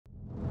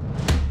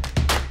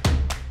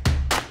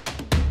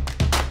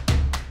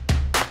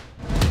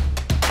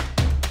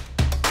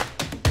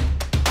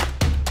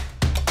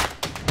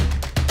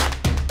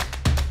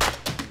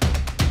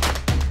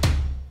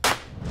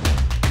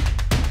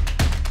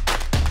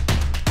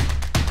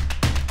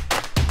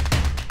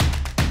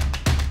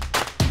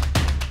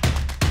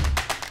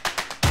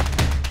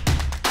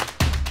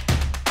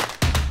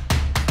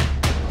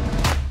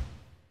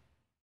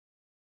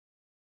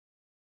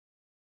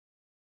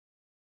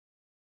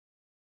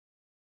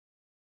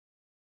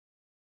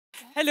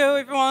Hello,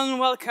 everyone.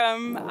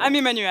 Welcome. I'm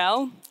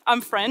Emmanuelle. I'm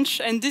French,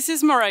 and this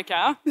is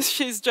Mareike.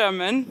 She's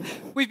German.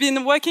 We've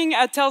been working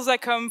at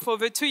Tales.com for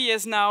over 2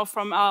 years now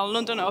from our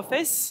London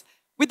office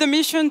with the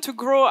mission to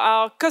grow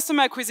our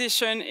customer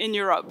acquisition in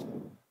Europe.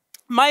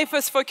 My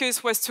first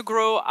focus was to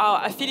grow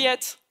our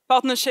affiliate,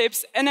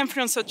 partnerships, and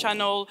influencer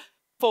channel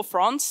for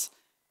France,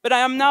 but I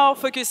am now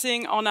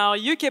focusing on our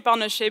UK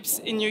partnerships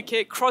in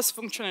UK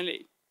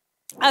cross-functionally.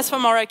 As for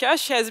Mareike,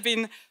 she has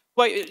been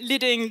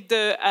leading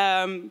the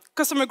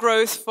customer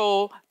growth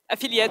for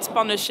affiliate,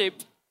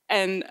 partnership,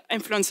 and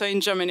influencer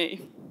in Germany.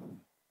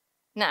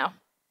 Now,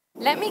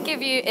 let me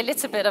give you a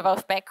little bit of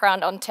a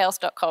background on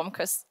Tales.com,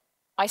 because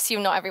I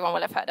assume not everyone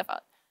will have heard of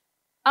it.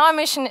 Our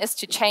mission is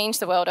to change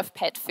the world of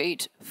pet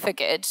food for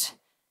good.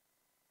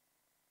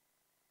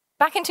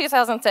 Back in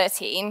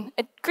 2013,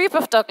 a group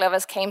of dog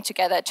lovers came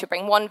together to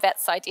bring one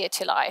vet's idea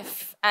to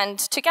life. And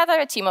together,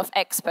 a team of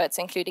experts,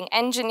 including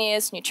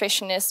engineers,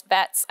 nutritionists,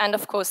 vets, and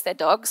of course their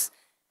dogs,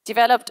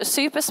 developed a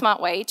super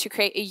smart way to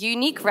create a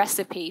unique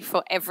recipe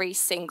for every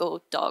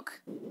single dog.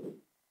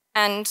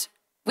 And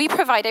we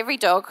provide every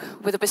dog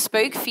with a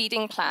bespoke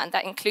feeding plan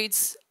that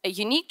includes a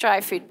unique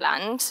dry food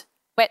blend,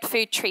 wet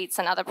food treats,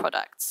 and other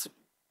products.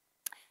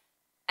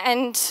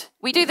 And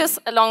we do this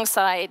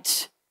alongside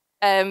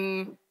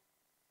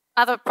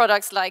other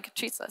products like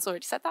treats. I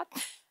already said that.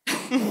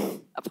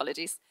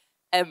 Apologies.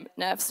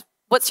 Nerves.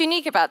 What's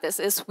unique about this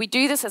is we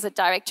do this as a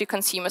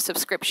direct-to-consumer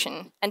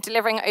subscription and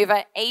delivering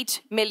over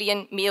 8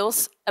 million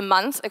meals a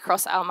month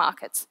across our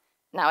markets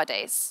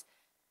nowadays.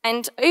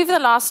 And over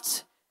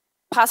the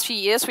past few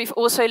years, we've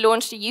also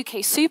launched a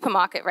UK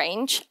supermarket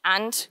range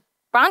and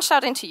branched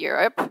out into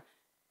Europe,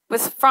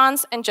 with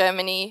France and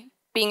Germany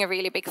being a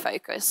really big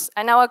focus.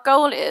 And our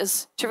goal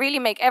is to really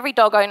make every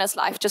dog owner's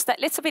life just that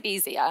little bit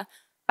easier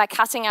by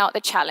cutting out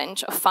the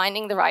challenge of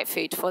finding the right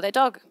food for their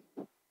dog.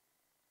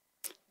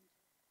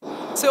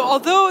 So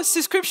although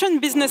subscription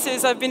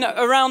businesses have been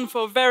around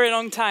for a very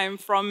long time,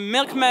 from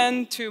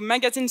milkman to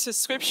magazine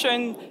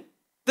subscription,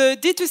 the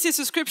D2C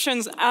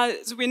subscriptions,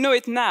 as we know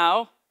it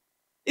now,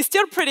 is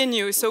still pretty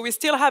new, so we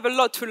still have a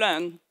lot to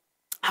learn.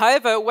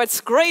 However, what's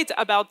great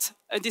about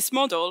this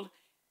model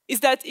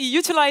is that it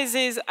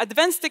utilizes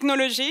advanced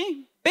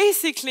technology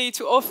basically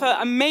to offer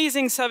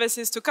amazing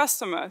services to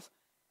customers.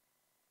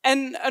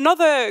 And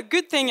another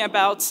good thing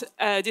about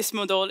this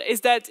model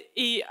is that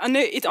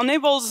it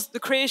enables the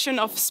creation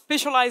of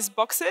specialized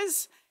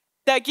boxes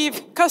that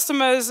give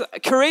customers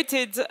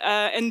curated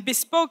and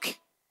bespoke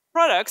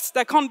products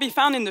that can't be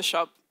found in the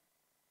shop.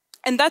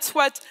 And that's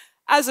what,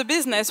 as a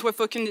business, we're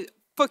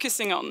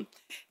focusing on.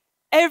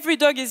 Every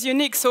dog is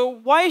unique, so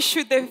why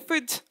should their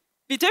food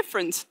be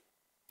different?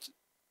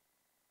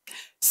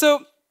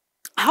 So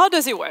how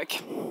does it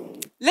work?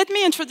 Let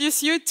me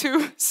introduce you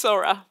to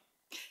Sora.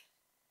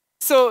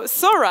 So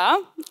Sora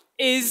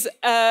is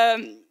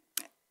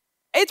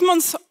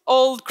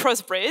 8-month-old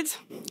crossbreed.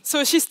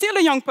 So she's still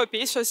a young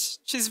puppy, so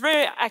she's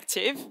very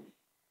active.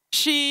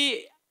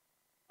 She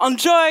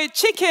enjoys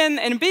chicken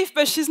and beef,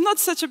 but she's not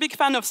such a big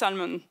fan of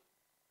salmon.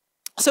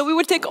 So we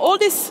will take all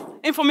this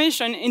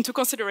information into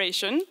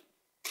consideration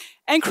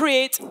and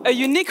create a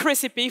unique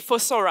recipe for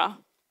Sora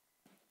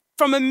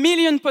from 1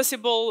 million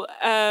possible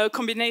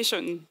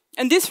combinations.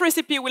 And this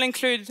recipe will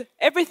include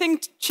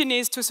everything she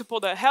needs to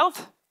support her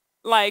health,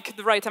 like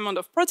the right amount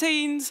of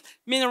proteins,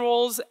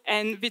 minerals,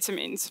 and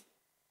vitamins.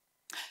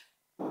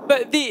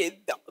 But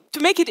to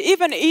make it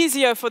even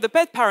easier for the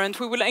pet parent,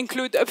 we will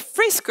include a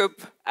free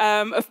scoop,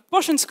 a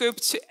portion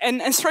scoop,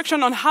 and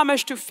instruction on how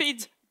much to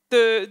feed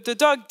the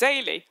dog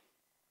daily.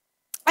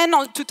 And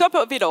to top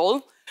of it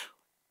all,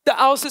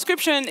 our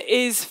subscription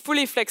is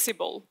fully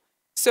flexible.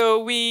 So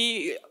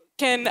we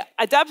can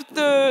adapt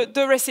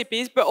the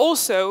recipes, but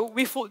also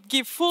we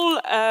give full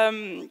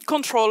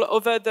control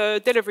over the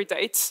delivery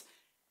dates,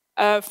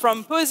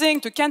 from pausing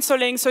to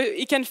cancelling, so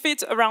it can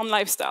fit around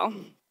lifestyle.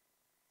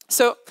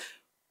 So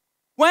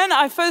when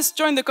I first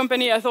joined the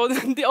company, I thought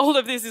all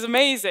of this is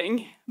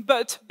amazing,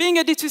 but being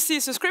a D2C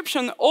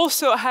subscription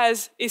also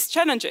has its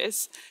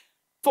challenges.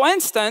 For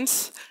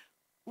instance,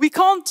 we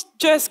can't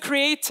just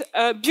create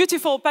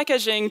beautiful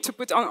packaging to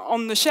put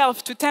on the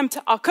shelf to tempt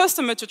our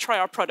customer to try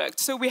our product.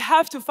 So we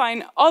have to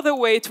find other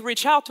ways to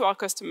reach out to our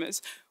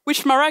customers,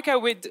 which Mareike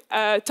will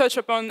touch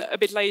upon a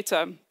bit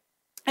later.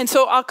 And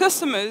so our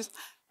customers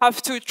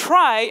have to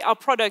try our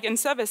product and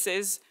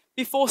services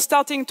before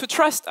starting to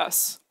trust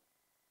us.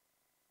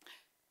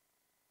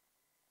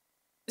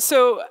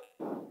 So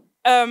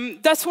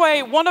that's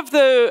why one of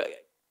the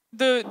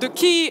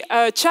key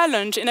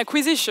challenge in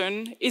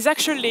acquisition is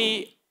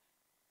actually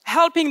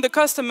helping the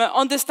customer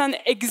understand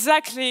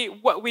exactly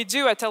what we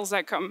do at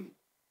Tales.com.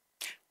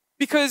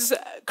 Because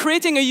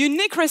creating a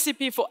unique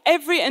recipe for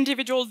every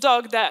individual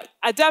dog that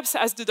adapts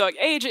as the dog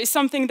age is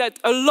something that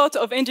a lot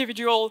of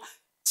individuals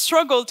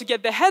struggle to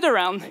get their head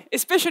around,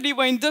 especially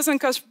when it doesn't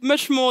cost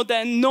much more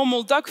than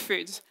normal dog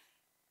food.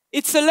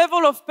 It's a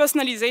level of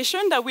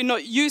personalization that we're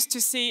not used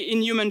to see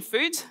in human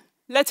food,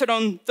 let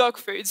alone dog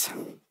food.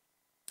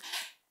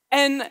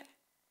 And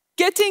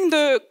Getting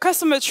the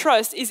customer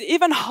trust is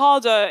even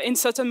harder in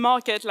certain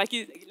markets,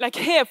 like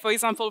here, for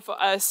example,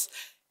 for us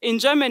in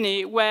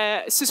Germany,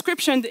 where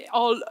subscriptions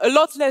are a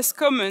lot less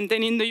common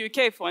than in the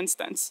UK, for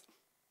instance.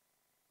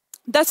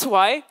 That's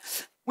why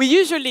we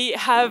usually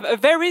have a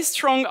very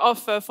strong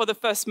offer for the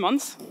first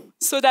month,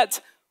 so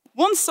that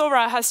once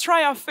Sora has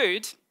tried our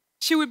food,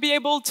 she will be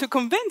able to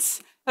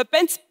convince a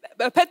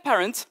pet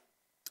parent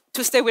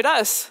to stay with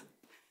us.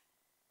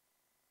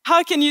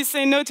 How can you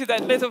say no to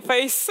that little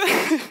face?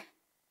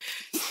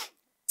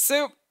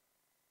 So,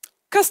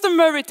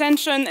 customer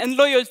retention and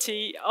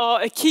loyalty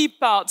are a key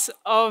part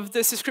of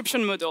the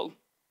subscription model.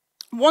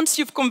 Once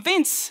you've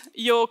convinced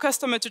your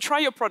customer to try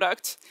your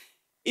product,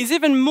 it's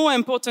even more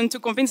important to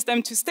convince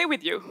them to stay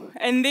with you.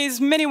 And there's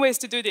many ways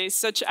to do this,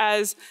 such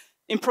as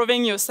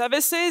improving your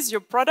services,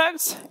 your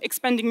products,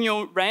 expanding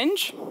your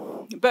range.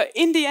 But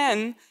in the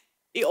end,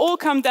 it all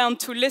comes down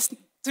to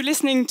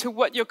listening to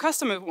what your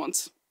customer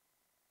wants.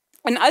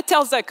 And at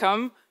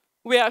Tales.com,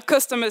 we are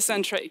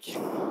customer-centric.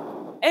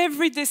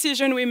 Every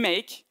decision we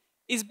make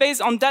is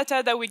based on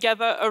data that we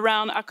gather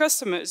around our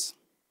customers.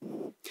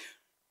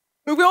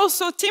 But we're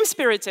also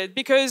team-spirited,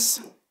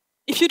 because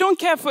if you don't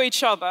care for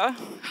each other,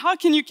 how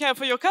can you care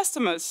for your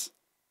customers?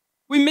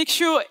 We make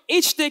sure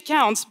each day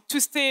counts to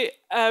stay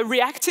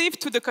reactive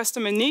to the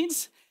customer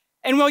needs,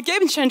 and we're a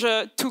game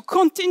changer to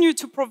continue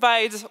to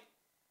provide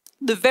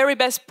the very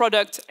best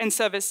product and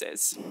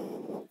services.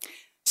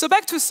 So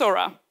back to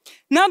Sora.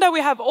 Now that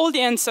we have all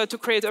the answers to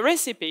create a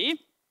recipe,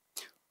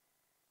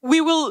 we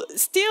will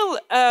still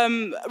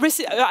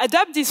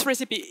adapt this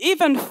recipe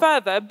even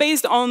further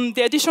based on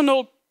the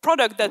additional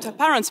product that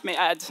parents may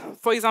add,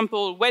 for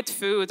example, wet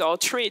food or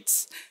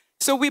treats.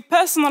 So we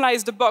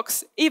personalize the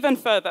box even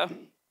further.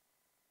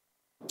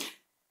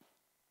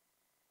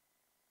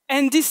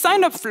 And this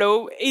sign-up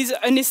flow is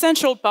an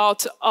essential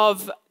part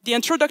of the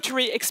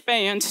introductory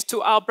experience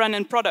to our brand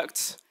and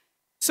products.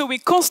 So we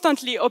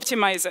constantly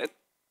optimize it.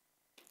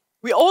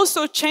 We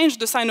also change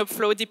the sign-up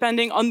flow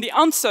depending on the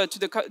answer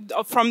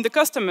from the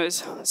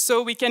customers.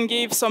 So we can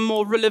give some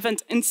more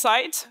relevant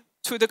insight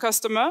to the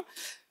customer,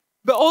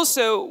 but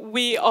also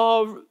we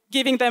are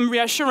giving them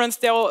reassurance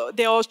they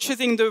are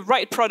choosing the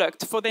right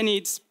product for their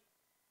needs,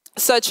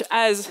 such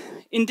as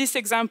in this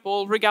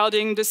example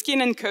regarding the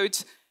skin and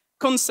coat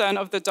concern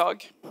of the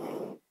dog.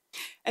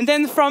 And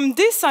then from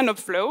this sign-up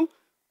flow,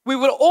 we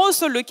will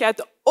also look at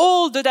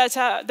all the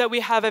data that we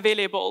have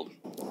available,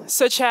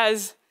 such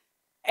as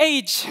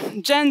age,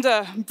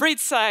 gender, breed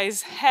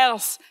size,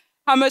 health,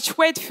 how much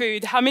wet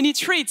food, how many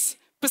treats,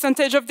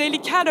 percentage of daily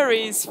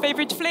calories,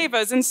 favorite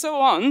flavors, and so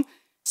on,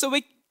 so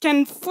we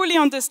can fully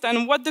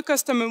understand what the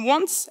customer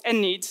wants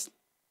and needs.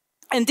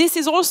 And this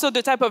is also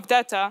the type of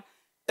data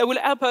that will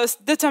help us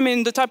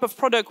determine the type of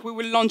product we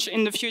will launch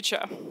in the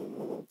future.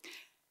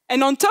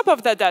 And on top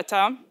of that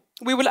data,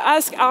 we will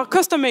ask our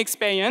customer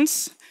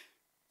experience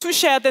to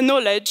share the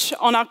knowledge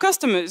on our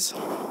customers.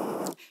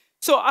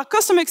 So our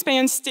customer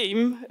experience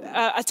team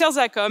at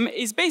Tales.com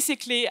is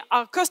basically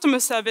our customer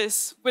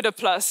service with a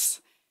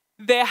plus.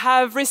 They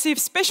have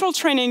received special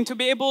training to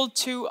be able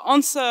to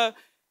answer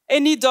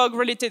any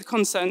dog-related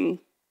concern.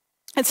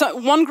 And so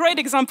one great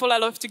example I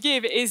love to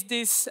give is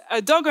this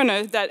dog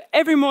owner that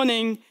every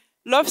morning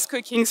loves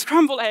cooking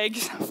scrambled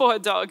eggs for a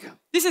dog.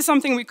 This is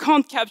something we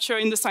can't capture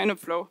in the sign-up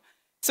flow.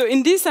 So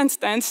in this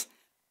instance,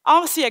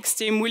 our CX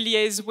team will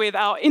liaise with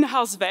our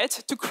in-house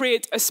vet to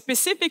create a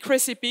specific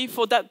recipe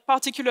for that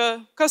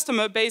particular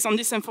customer based on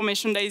this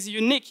information that is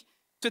unique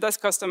to that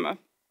customer.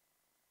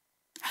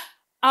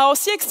 Our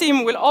CX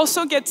team will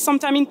also get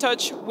sometime in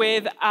touch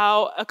with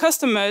our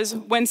customers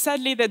when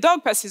sadly their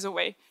dog passes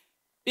away,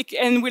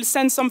 and we'll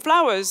send some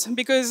flowers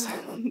because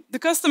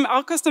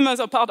our customers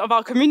are part of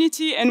our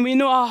community and we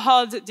know how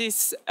hard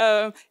this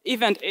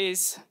event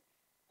is.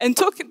 And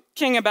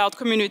talking about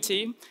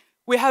community,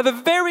 we have a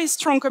very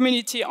strong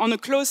community on a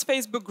closed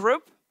Facebook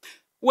group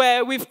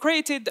where we've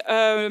created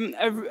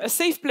a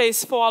safe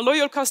place for our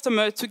loyal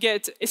customers to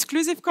get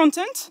exclusive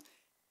content,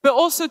 but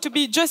also to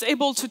be just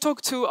able to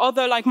talk to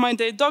other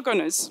like-minded dog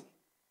owners.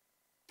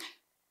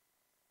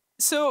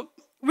 So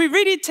we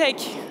really take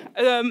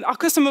our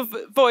customer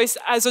voice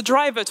as a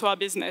driver to our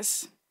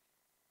business.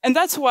 And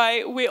that's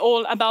why we're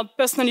all about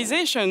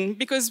personalization,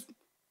 because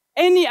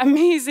any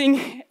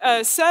amazing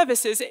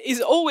services is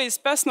always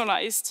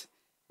personalized.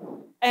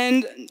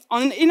 And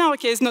in our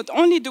case, not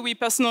only do we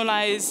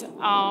personalize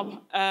our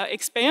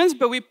experience,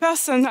 but we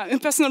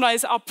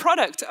personalize our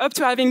product up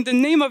to having the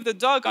name of the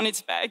dog on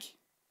its bag.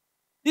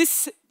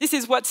 This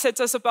is what sets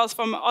us apart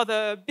from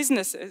other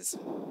businesses.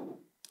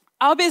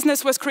 Our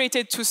business was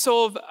created to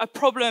solve a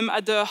problem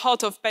at the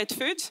heart of pet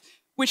food,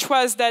 which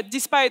was that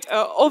despite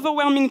an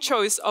overwhelming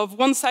choice of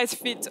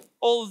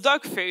one-size-fits-all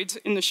dog food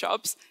in the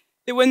shops,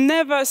 there were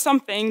never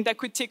something that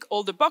could tick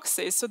all the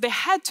boxes. So there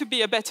had to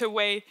be a better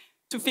way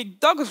to feed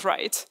dogs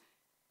right.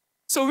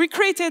 So we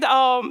created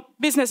our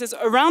businesses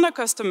around our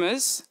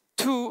customers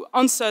to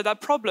answer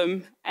that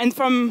problem. And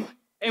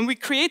we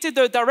created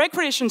a direct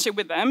relationship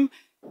with them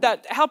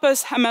that helped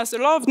us amass a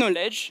lot of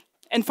knowledge.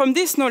 And from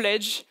this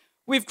knowledge,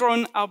 we've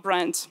grown our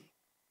brand.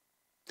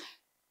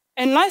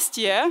 And last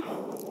year,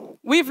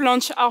 we've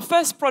launched our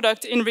first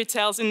product in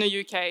retails in the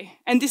UK.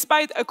 And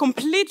despite a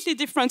completely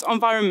different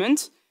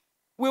environment,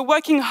 we're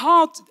working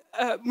hard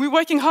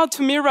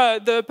to mirror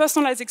the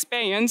personalized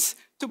experience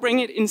to bring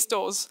it in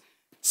stores.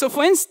 So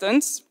for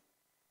instance,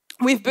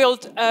 we've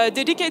built a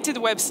dedicated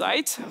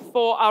website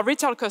for our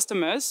retail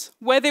customers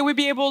where they will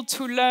be able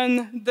to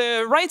learn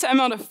the right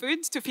amount of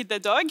food to feed their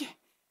dog,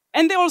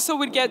 and they also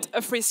will get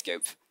a free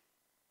scoop.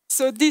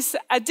 So this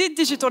added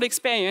digital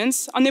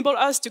experience enables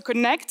us to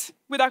connect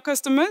with our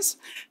customers,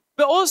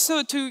 but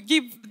also to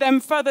give them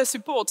further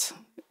support.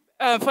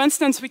 For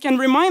instance, we can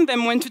remind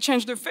them when to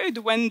change the food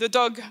when the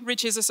dog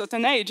reaches a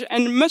certain age,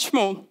 and much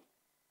more.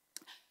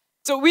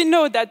 So we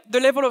know that the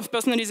level of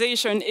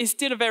personalization is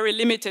still very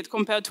limited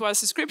compared to our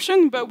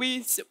subscription, but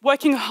we're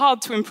working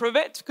hard to improve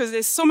it because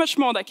there's so much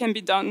more that can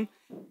be done.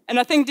 And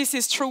I think this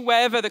is true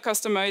wherever the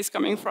customer is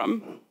coming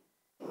from.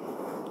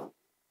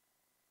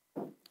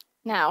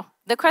 Now,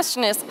 the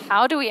question is,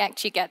 how do we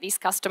actually get these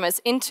customers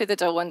into the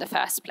door in the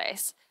first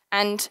place?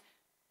 And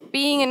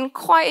being in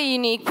quite a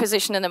unique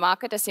position in the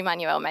market, as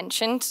Emmanuelle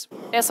mentioned,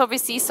 there's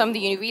obviously some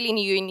really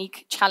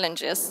unique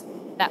challenges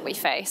that we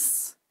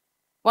face.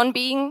 One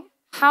being,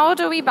 how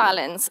do we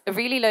balance a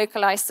really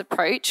localized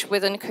approach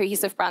with a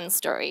cohesive brand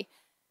story?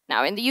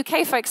 Now, in the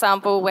UK, for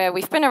example, where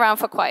we've been around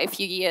for quite a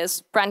few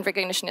years, brand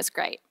recognition is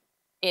great.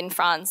 In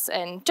France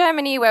and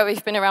Germany, where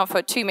we've been around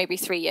for 2, maybe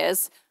 3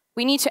 years,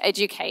 we need to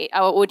educate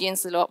our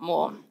audience a lot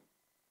more.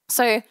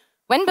 So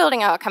when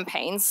building our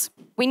campaigns,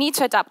 we need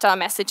to adapt our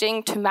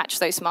messaging to match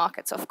those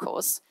markets, of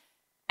course.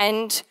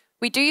 And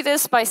we do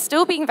this by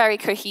still being very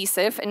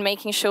cohesive and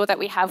making sure that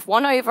we have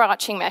one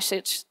overarching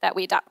message that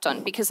we adapt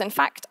on, because in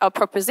fact, our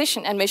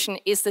proposition and mission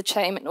is the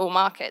same in all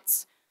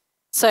markets.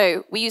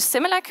 So we use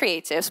similar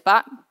creatives,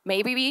 but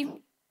maybe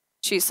we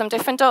choose some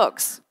different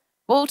dogs.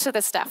 Walter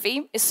the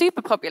Staffy is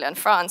super popular in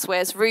France,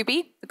 whereas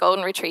Ruby, the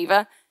golden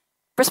retriever,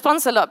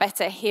 responds a lot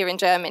better here in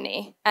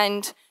Germany.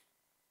 And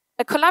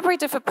a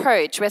collaborative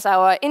approach with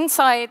our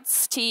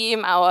insights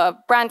team, our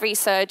brand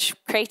research,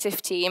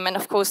 creative team, and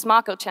of course,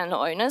 market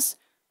channel owners,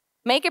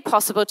 make it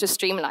possible to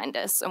streamline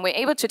this. And we're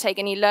able to take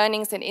any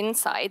learnings and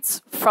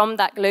insights from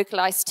that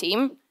localized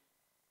team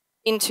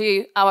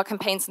into our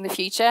campaigns in the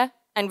future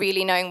and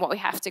really knowing what we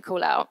have to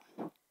call out.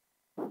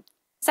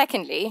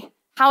 Secondly,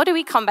 how do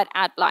we combat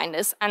ad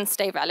blindness and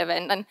stay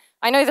relevant? And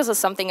I know this is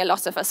something a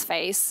lot of us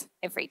face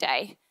every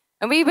day.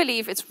 And we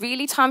believe it's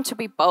really time to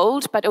be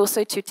bold, but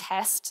also to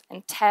test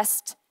and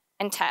test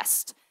and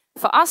test.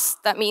 For us,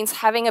 that means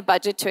having a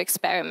budget to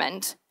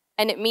experiment.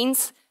 And it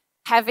means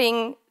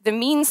having the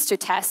means to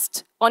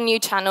test on new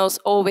channels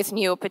or with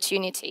new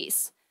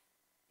opportunities.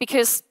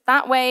 Because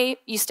that way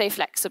you stay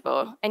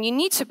flexible. And you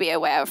need to be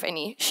aware of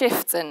any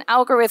shifts and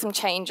algorithm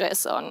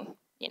changes on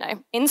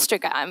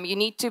Instagram. You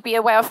need to be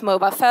aware of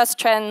mobile first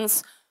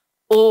trends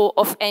or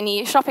of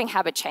any shopping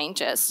habit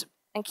changes.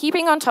 And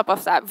keeping on top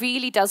of that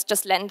really does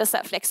just lend us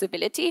that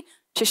flexibility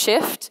to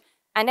shift.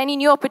 And any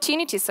new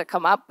opportunities that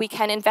come up, we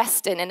can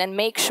invest in and then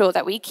make sure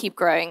that we keep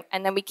growing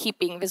and then we keep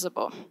being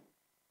visible.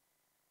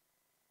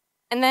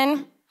 And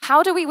then,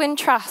 how do we win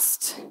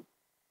trust?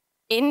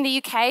 In the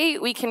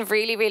UK, we can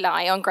really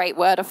rely on great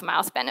word of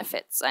mouth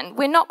benefits. And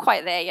we're not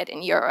quite there yet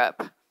in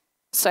Europe.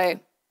 So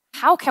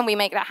how can we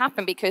make that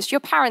happen? Because your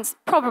parents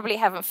probably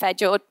haven't fed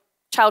your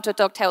child to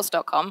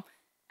dogtails.com.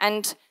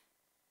 And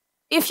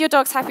if your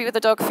dog's happy with the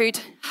dog food,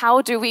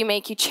 how do we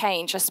make you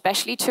change,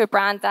 especially to a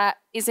brand that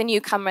is a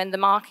newcomer in the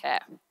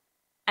market?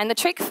 And the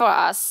trick for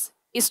us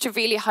is to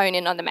really hone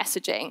in on the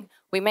messaging.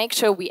 We make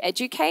sure we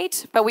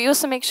educate, but we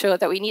also make sure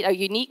that we need our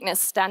uniqueness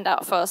stand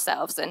out for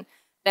ourselves. And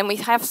then we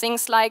have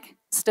things like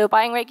still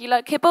buying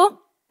regular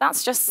kibble.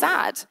 That's just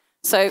sad.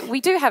 So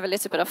we do have a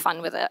little bit of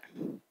fun with it.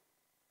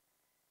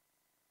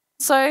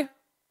 So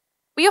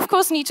we, of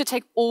course, need to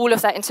take all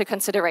of that into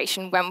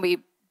consideration when we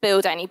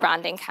build any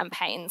branding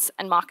campaigns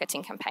and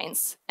marketing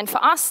campaigns. And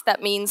for us,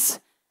 that means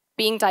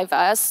being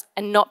diverse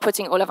and not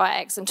putting all of our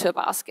eggs into a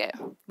basket.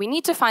 We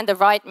need to find the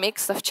right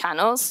mix of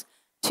channels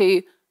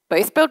to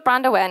both build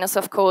brand awareness,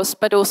 of course,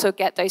 but also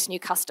get those new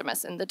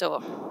customers in the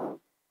door.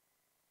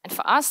 And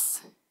for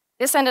us,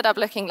 this ended up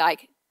looking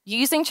like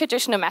using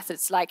traditional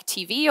methods like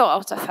TV or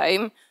out of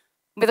home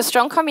with a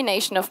strong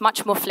combination of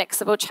much more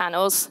flexible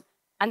channels,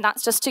 and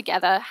that just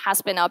together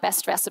has been our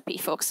best recipe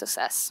for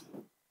success.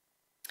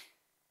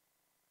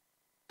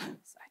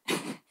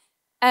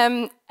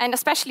 And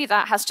especially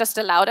that has just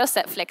allowed us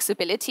that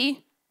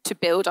flexibility to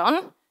build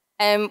on.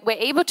 We're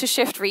able to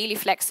shift really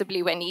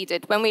flexibly when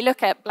needed. When we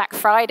look at Black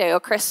Friday or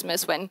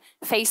Christmas, when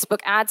Facebook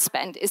ad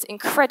spend is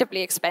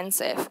incredibly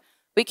expensive,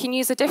 we can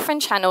use a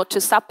different channel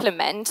to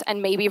supplement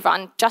and maybe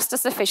run just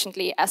as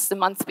efficiently as the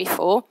month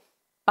before,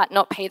 but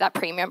not pay that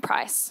premium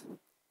price.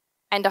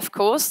 And of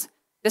course,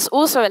 this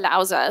also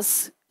allows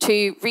us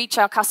to reach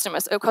our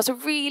customers across a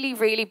really,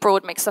 really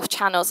broad mix of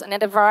channels and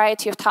at a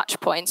variety of touch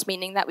points,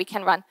 meaning that we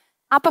can run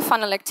upper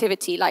funnel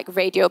activity like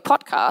radio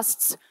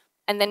podcasts,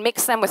 and then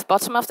mix them with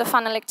bottom of the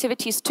funnel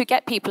activities to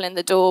get people in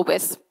the door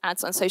with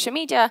ads on social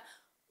media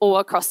or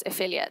across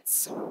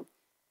affiliates.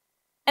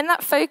 And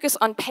that focus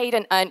on paid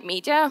and earned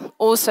media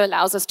also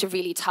allows us to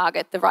really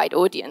target the right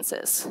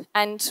audiences.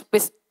 And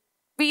with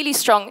really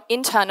strong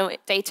internal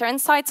data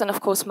insights and,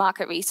 of course,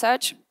 market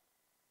research,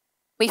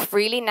 we've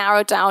really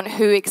narrowed down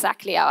who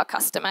exactly our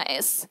customer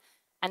is.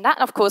 And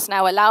that, of course,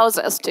 now allows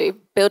us to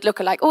build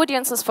lookalike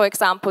audiences, for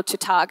example, to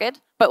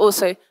target, but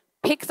also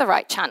pick the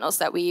right channels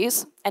that we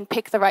use and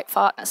pick the right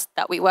partners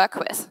that we work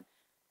with.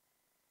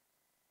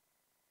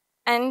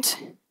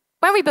 And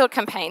when we build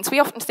campaigns, we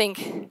often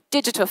think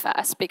digital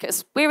first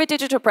because we're a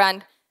digital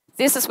brand.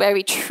 This is where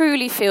we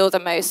truly feel the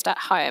most at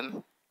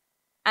home.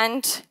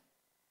 And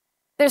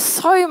there's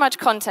so much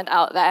content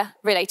out there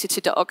related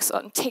to dogs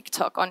on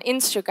TikTok, on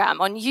Instagram,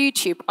 on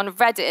YouTube, on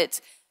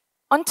Reddit.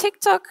 On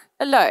TikTok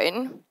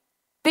alone,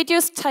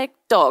 videos like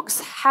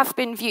dogs have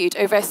been viewed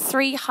over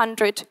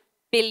 300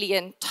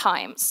 billion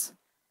times.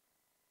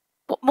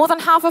 More than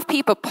half of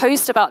people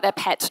post about their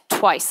pet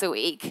twice a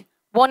week.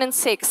 1 in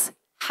 6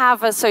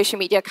 have a social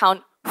media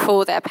account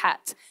for their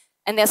pet.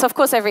 And there's, of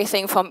course,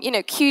 everything from,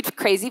 cute,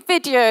 crazy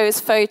videos,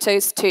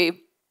 photos, to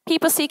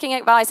people seeking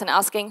advice and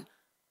asking,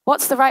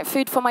 what's the right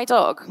food for my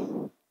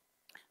dog?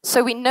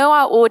 So we know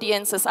our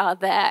audiences are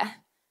there.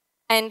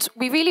 And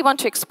we really want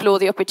to explore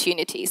the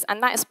opportunities.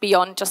 And that is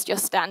beyond just your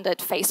standard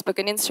Facebook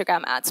and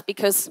Instagram ads,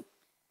 because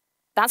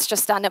that's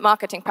just standard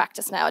marketing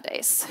practice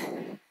nowadays.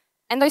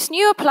 And those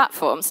newer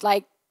platforms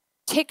like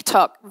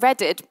TikTok,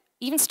 Reddit,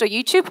 even still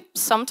YouTube,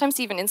 sometimes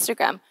even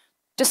Instagram,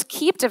 just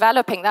keep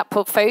developing that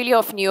portfolio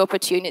of new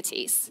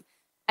opportunities.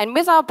 And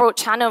with our broad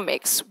channel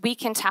mix, we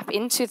can tap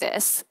into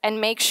this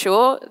and make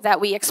sure that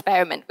we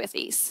experiment with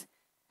these.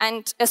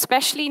 And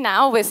especially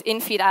now with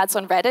in-feed ads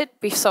on Reddit,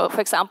 we've,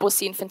 for example,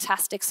 seen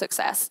fantastic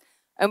success.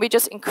 And we're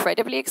just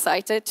incredibly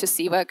excited to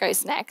see where it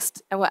goes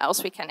next and what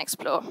else we can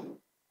explore.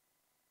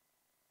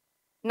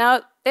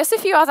 Now, there's a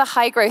few other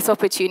high-growth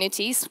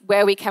opportunities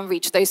where we can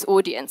reach those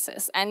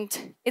audiences.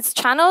 And it's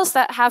channels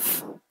that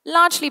have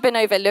largely been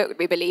overlooked,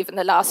 we believe, in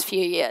the last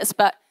few years.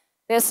 But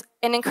there's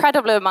an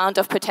incredible amount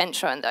of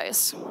potential in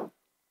those.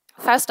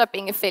 First up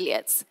being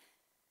affiliates.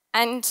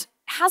 And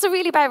has a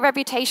really bad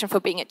reputation for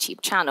being a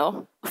cheap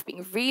channel, of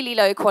being really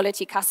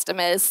low-quality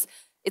customers.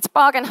 It's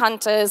bargain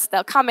hunters.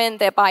 They'll come in,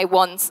 they'll buy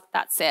once,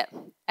 that's it.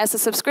 As a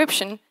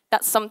subscription,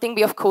 that's something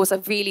we, of course, are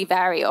really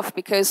wary of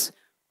because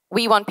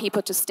we want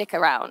people to stick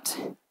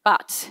around.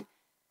 But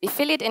the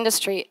affiliate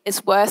industry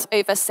is worth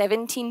over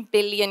 $17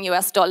 billion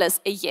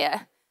a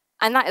year,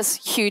 and that is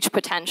huge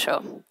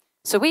potential.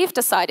 So we've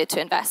decided to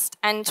invest,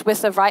 and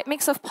with the right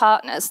mix of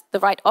partners,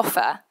 the right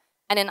offer,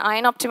 and an eye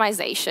on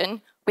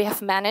optimization, we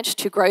have managed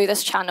to grow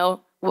this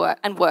channel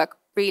and work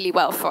really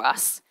well for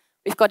us.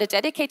 We've got a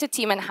dedicated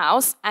team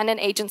in-house and an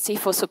agency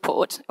for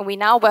support, and we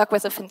now work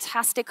with a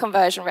fantastic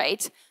conversion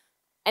rate.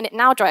 And it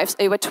now drives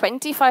over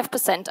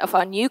 25% of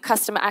our new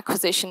customer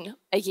acquisition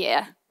a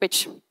year,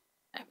 which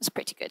is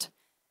pretty good.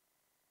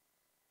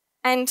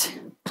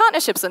 And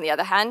partnerships, on the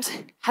other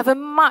hand, have a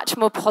much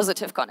more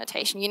positive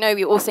connotation.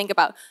 We all think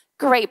about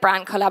great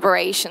brand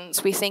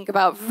collaborations. We think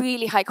about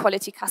really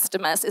high-quality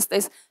customers. It's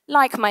those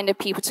like-minded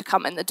people to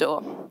come in the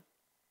door.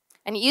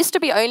 And it used to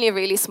be only a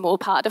really small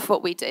part of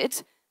what we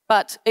did.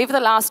 But over the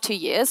last 2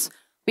 years,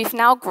 we've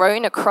now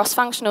grown a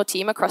cross-functional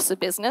team across the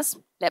business,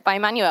 led by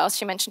Emmanuelle, as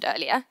she mentioned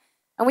earlier.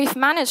 And we've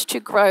managed to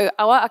grow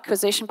our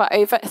acquisition by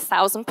over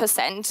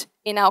 1,000%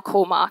 in our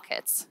core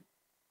markets.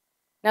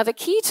 Now, the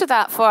key to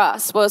that for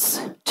us was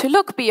to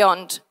look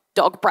beyond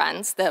dog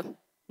brands, the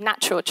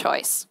natural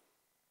choice.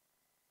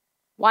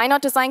 Why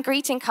not design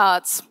greeting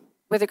cards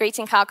with a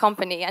greeting card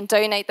company and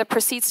donate the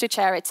proceeds to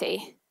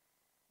charity?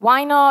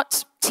 Why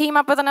not team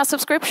up with another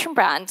subscription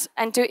brand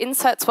and do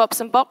insert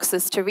swaps and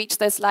boxes to reach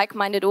those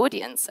like-minded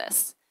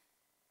audiences?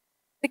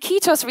 The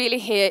key to us really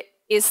here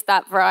is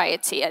that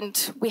variety.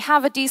 And we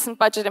have a decent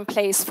budget in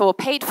place for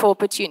paid-for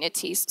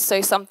opportunities. So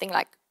something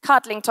like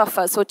card-linked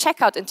offers or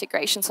checkout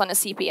integrations on a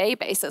CPA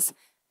basis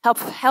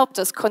helped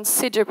us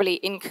considerably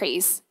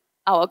increase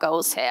our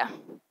goals here.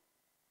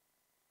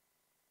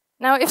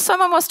 Now, if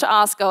someone was to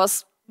ask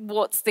us,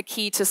 what's the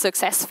key to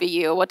success for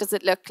you, or what does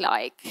it look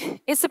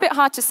like? It's a bit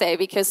hard to say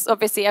because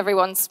obviously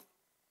everyone's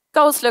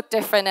goals look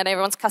different and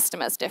everyone's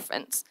customers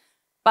different.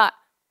 But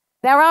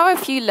there are a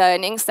few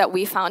learnings that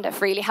we found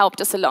have really helped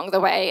us along the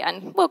way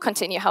and will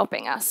continue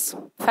helping us.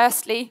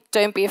 Firstly,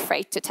 don't be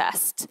afraid to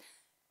test.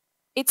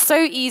 It's so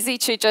easy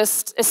to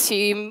just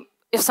assume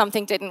if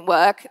something didn't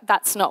work,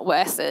 that's not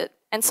worth it.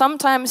 And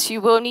sometimes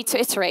you will need to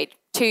iterate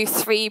 2,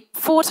 3,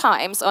 4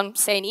 times on,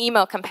 say, an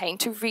email campaign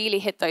to really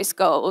hit those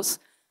goals.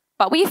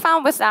 But we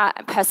found with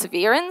that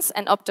perseverance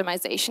and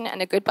optimization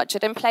and a good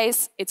budget in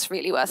place, it's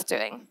really worth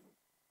doing.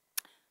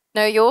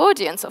 Know your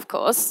audience, of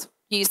course.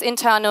 Use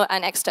internal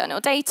and external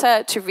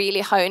data to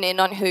really hone in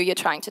on who you're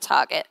trying to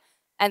target.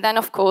 And then,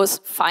 of course,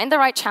 find the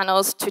right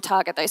channels to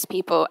target those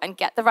people and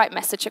get the right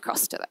message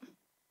across to them.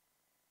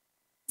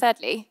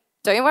 Thirdly,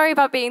 don't worry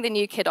about being the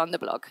new kid on the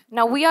block.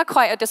 Now, we are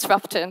quite a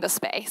disruptor in the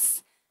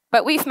space,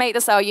 but we've made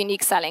this our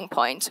unique selling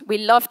point. We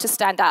love to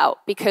stand out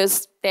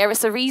because there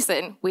is a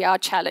reason we are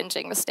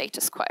challenging the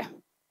status quo.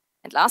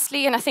 And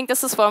lastly, and I think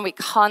this is one we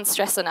can't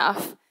stress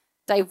enough,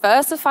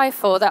 diversify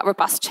for that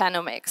robust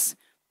channel mix.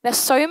 There's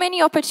so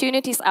many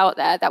opportunities out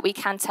there that we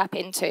can tap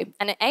into.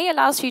 And it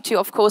allows you to,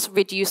 of course,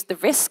 reduce the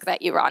risk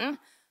that you run,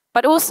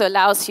 but also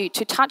allows you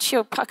to touch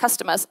your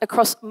customers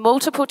across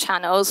multiple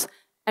channels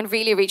and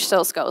really reach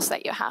those goals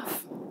that you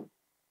have.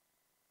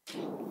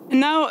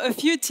 Now, a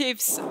few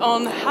tips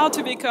on how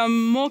to become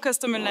more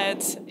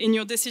customer-led in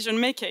your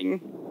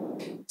decision-making.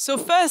 So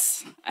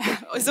first,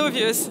 it's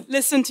obvious,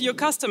 listen to your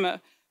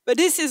customer. But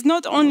this is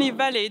not only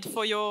valid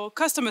for your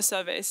customer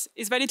service,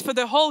 it's valid for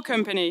the whole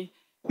company.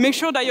 Make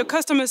sure that your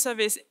customer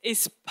service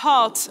is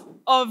part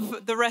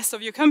of the rest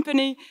of your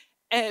company,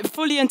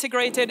 fully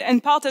integrated,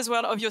 and part as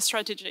well of your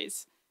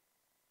strategies.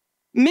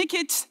 Make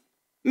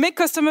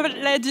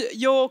customer-led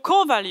your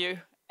core value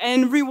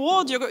and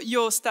reward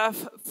your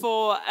staff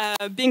for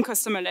being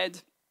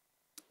customer-led.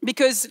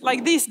 Because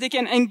like this, they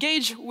can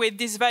engage with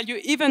this value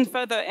even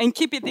further and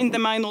keep it in their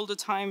mind all the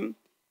time.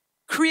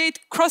 Create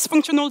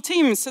cross-functional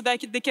teams so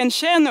that they can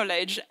share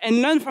knowledge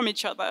and learn from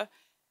each other.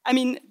 I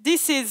mean,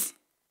 this is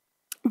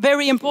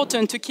very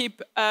important to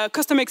keep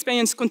customer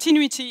experience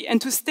continuity and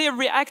to stay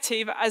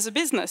reactive as a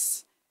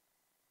business.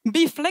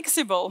 Be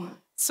flexible.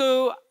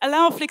 So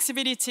allow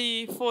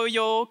flexibility for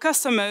your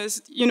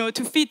customers,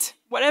 to fit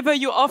whatever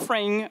you're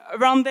offering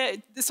around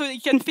so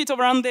it can fit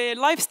around their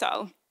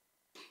lifestyle.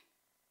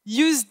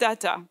 Use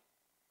data.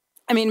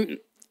 I mean,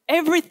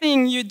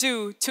 everything you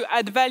do to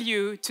add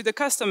value to the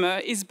customer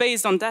is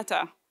based on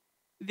data.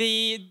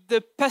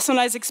 The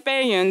personalized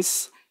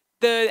experience,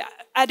 the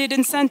added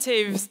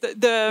incentives,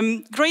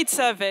 the great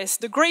service,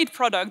 the great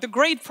product, the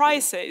great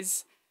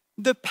prices,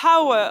 the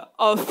power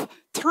of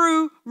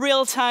true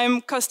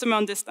real-time customer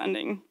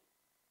understanding.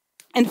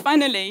 And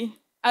finally,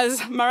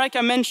 as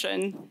Mareike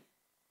mentioned,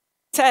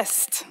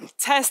 test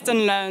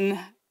and learn.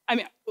 I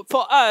mean,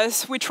 for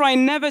us, we try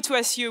never to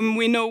assume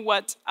we know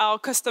what our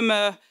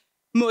customer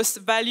most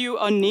value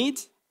or need.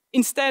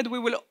 Instead, we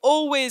will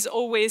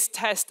always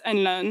test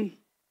and learn.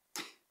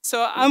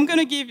 So I'm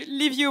going to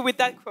leave you with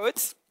that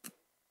quote,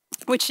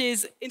 which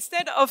is,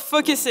 instead of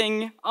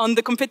focusing on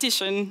the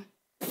competition,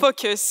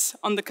 focus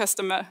on the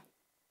customer.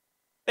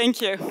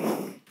 Thank you.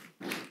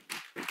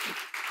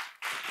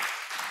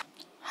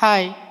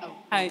 Hi. Oh,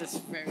 Hi. That's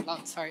very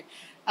loud, sorry.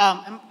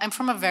 I'm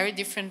from a very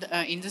different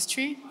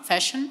industry,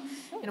 fashion.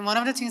 And one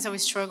of the things that we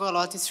struggle a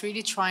lot is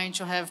really trying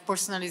to have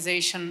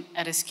personalization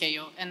at a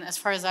scale. And as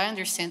far as I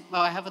understand,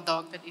 well, I have a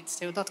dog that eats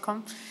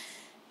tail.com.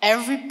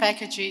 Every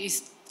package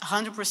is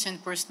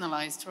 100%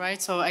 personalized,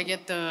 right? So I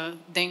get the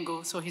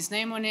dango, so his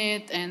name on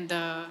it, and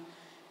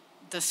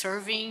the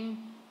serving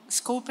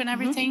scope and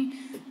everything.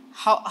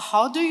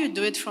 How do you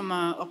do it from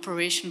an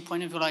operation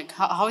point of view? Like,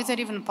 how is that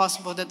even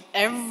possible that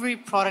every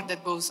product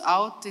that goes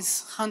out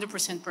is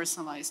 100%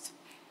 personalized?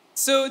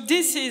 So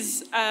this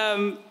is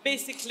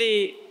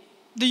basically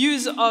the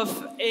use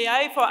of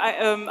AI for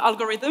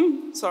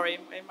algorithm. Sorry,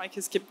 my mic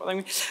is keep bothering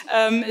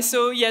me.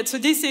 So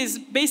this is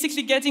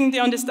basically getting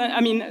the understanding.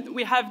 I mean,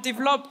 we have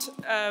developed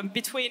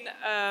between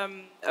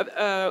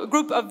a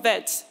group of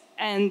vets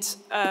and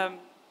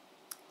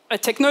a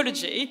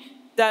technology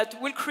that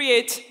will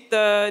create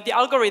the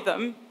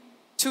algorithm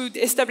to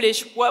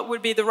establish what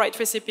would be the right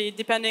recipe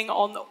depending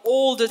on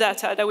all the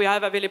data that we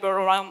have available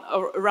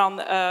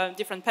around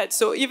different pets.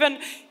 So even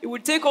it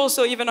would take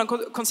also even a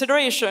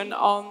consideration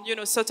on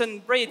certain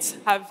breeds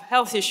have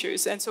health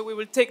issues, and so we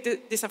will take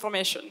this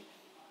information,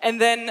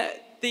 and then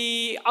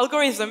the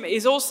algorithm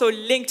is also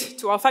linked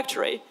to our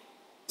factory.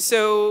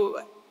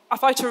 So our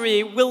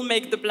factory will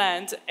make the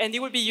blend, and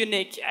it will be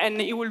unique, and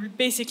it will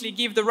basically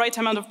give the right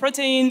amount of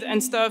protein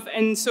and stuff,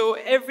 and so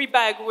every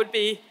bag would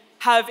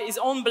have its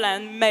own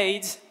blend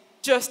made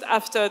just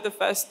after the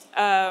first,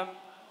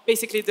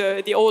 basically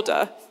the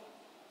order.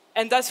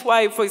 And that's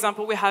why, for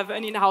example, we have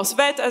an in-house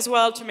vet as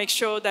well to make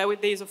sure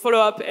that there's a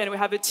follow-up, and we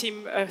have a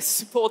team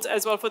support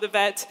as well for the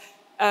vet.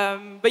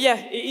 But yeah,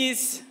 it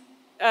is,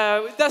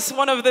 that's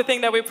one of the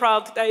things that we're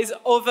proud. There is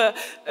over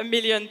 1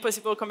 million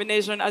possible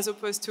combinations as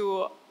opposed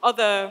to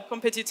other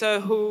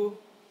competitors who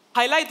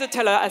highlight the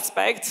teller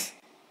aspect,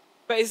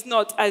 but it's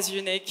not as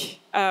unique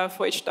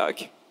for each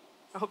dog.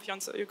 I hope you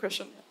answered your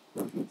question.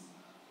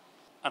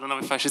 I don't know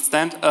if I should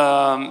stand.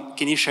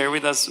 Can you share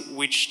with us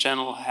which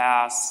channel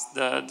has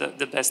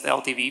the best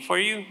LTV for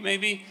you,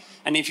 maybe?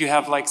 And if you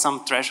have like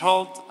some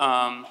threshold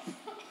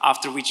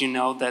after which you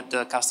know that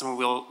the customer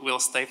will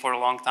stay for a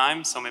long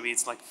time, so maybe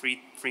it's like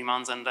three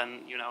months, and then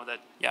you know that,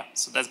 yeah.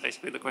 So that's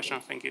basically the question.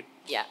 Thank you.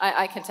 Yeah,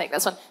 I can take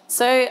this one.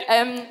 So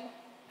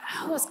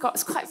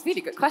it's quite a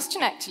really good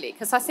question, actually,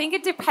 because I think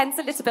it depends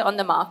a little bit on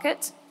the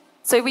market.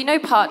 So we know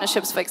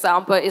partnerships, for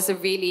example, is a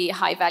really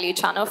high-value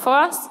channel for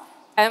us.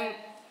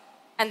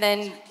 And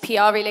then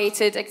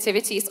PR-related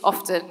activities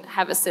often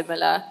have a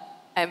similar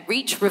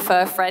reach.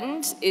 Refer a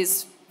friend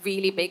is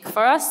really big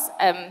for us,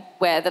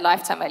 where the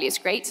lifetime value is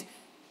great.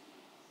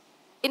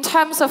 In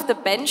terms of the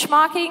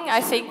benchmarking,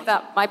 I think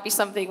that might be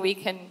something we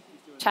can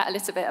chat a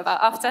little bit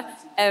about after,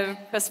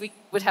 because we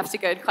would have to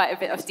go in quite a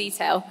bit of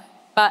detail.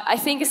 But I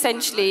think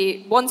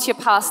essentially, once you're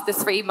past the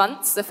 3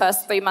 months, the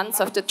first 3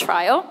 months of the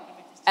trial,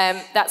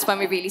 that's when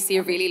we really see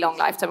a really long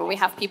lifetime. And we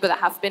have people that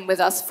have been with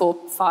us for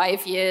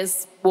 5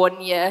 years,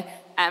 1 year,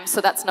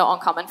 so that's not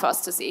uncommon for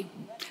us to see.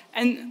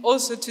 And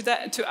also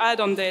to add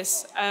on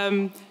this,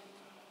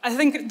 I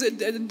think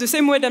the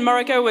same way that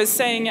Mareike was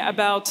saying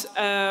about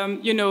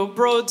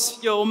broad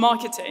your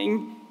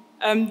marketing,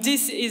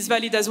 this is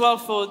valid as well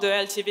for the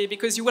LTV,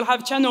 because you will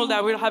have channels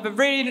that will have a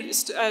very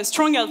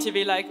strong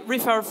LTV, like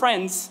refer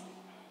friends.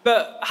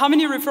 But how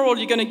many referrals are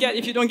you going to get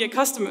if you don't get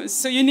customers?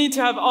 So you need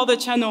to have other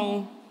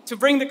channels to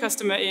bring the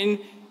customer in.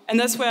 And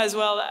that's where as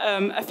well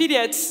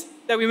affiliates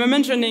that we were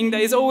mentioning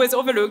that is always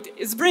overlooked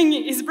is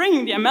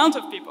bringing the amount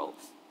of people.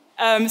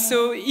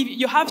 So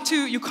you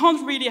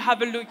can't really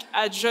have a look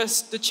at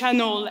just the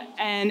channel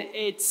and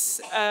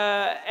its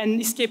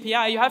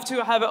KPI. You have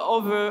to have an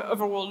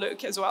overall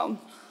look as well.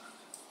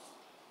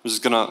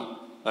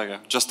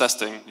 Just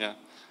testing, yeah.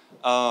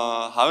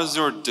 How has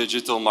your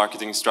digital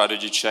marketing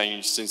strategy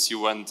changed since you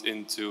went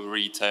into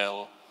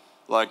retail?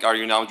 Like, are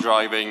you now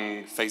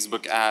driving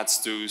Facebook ads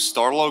to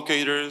store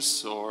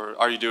locators, or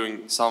are you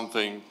doing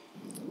something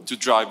to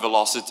drive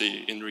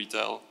velocity in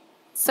retail?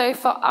 So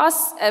for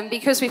us,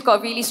 because we've got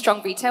a really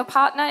strong retail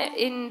partner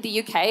in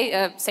the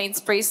UK,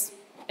 Sainsbury's,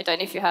 I don't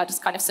know if you heard, it's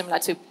kind of similar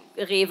to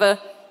Rewe,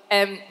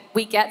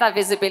 we get that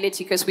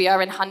visibility because we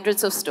are in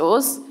hundreds of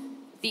stores.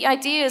 The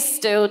idea is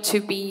still to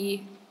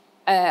be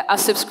a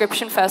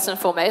subscription first and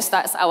foremost.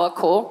 That's our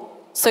core.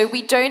 So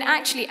we don't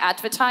actually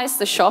advertise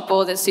the shop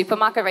or the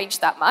supermarket range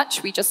that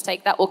much. We just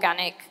take that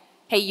organic,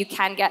 hey, you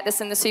can get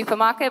this in the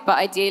supermarket, but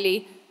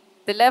ideally,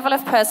 the level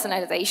of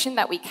personalization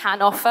that we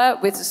can offer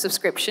with a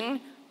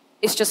subscription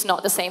is just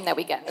not the same that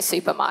we get in the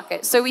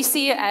supermarket. So we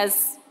see it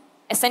as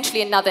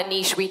essentially another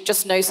niche. We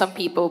just know some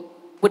people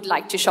would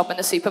like to shop in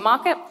the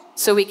supermarket,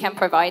 so we can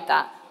provide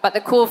that. But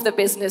the core of the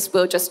business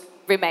will just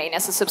remain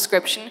as a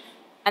subscription,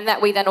 and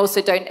that we then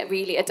also don't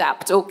really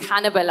adapt or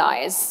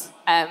cannibalize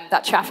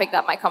that traffic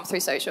that might come through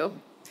social.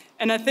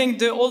 And I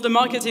think all the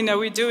marketing that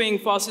we're doing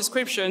for our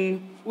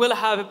subscription will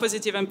have a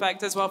positive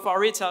impact as well for our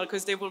retail,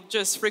 because they will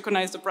just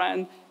recognize the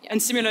brand. Yeah.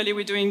 And similarly,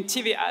 we're doing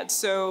TV ads,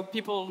 so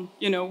people,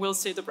 will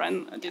see the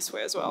brand this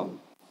way as well.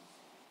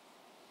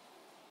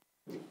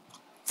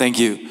 Thank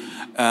you.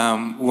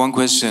 One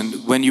question.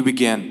 When you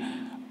began,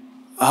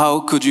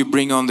 how could you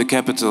bring on the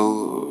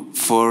capital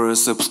for a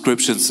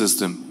subscription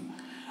system?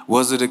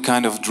 Was it a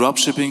kind of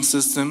drop-shipping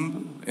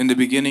system in the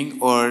beginning,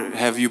 or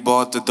have you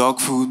bought the dog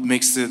food,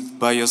 mixed it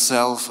by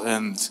yourself,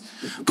 and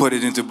put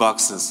it into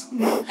boxes?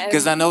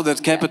 Because I know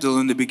that capital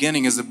in the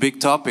beginning is a big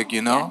topic,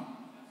 Yeah.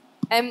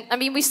 I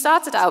mean, we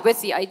started out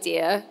with the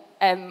idea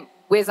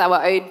with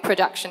our own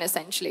production,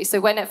 essentially. So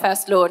when it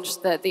first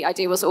launched, the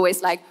idea was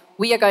always like,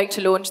 we are going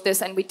to launch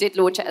this, and we did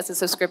launch it as a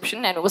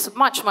subscription, and it was a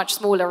much, much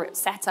smaller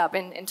setup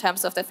in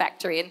terms of the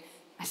factory. And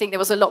I think there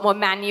was a lot more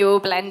manual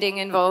blending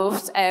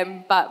involved,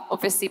 but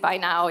obviously by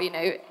now,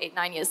 8,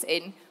 9 years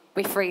in,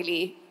 we've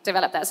really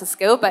developed that as a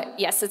skill. But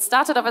yes, it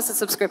started off as a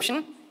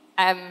subscription,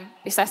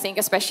 because I think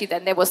especially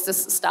then there was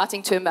this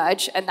starting to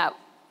emerge, and that,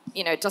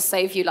 does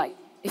save you, like,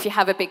 if you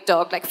have a big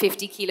dog, like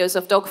 50 kilos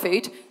of dog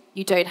food,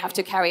 you don't have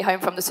to carry home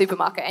from the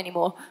supermarket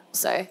anymore.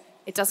 So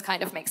it does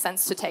kind of make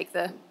sense to take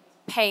the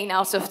pain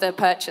out of the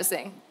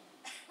purchasing.